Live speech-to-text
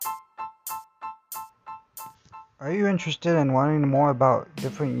Are you interested in learning more about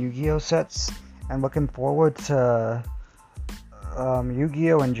different Yu-Gi-Oh sets and looking forward to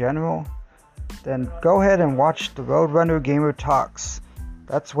Yu-Gi-Oh in general? Then go ahead and watch the Roadrunner Gamer Talks.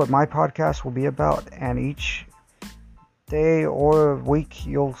 That's what my podcast will be about, and each day or week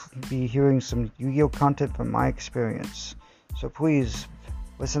you'll be hearing some Yu-Gi-Oh content from my experience. So please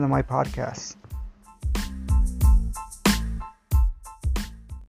listen to my podcast.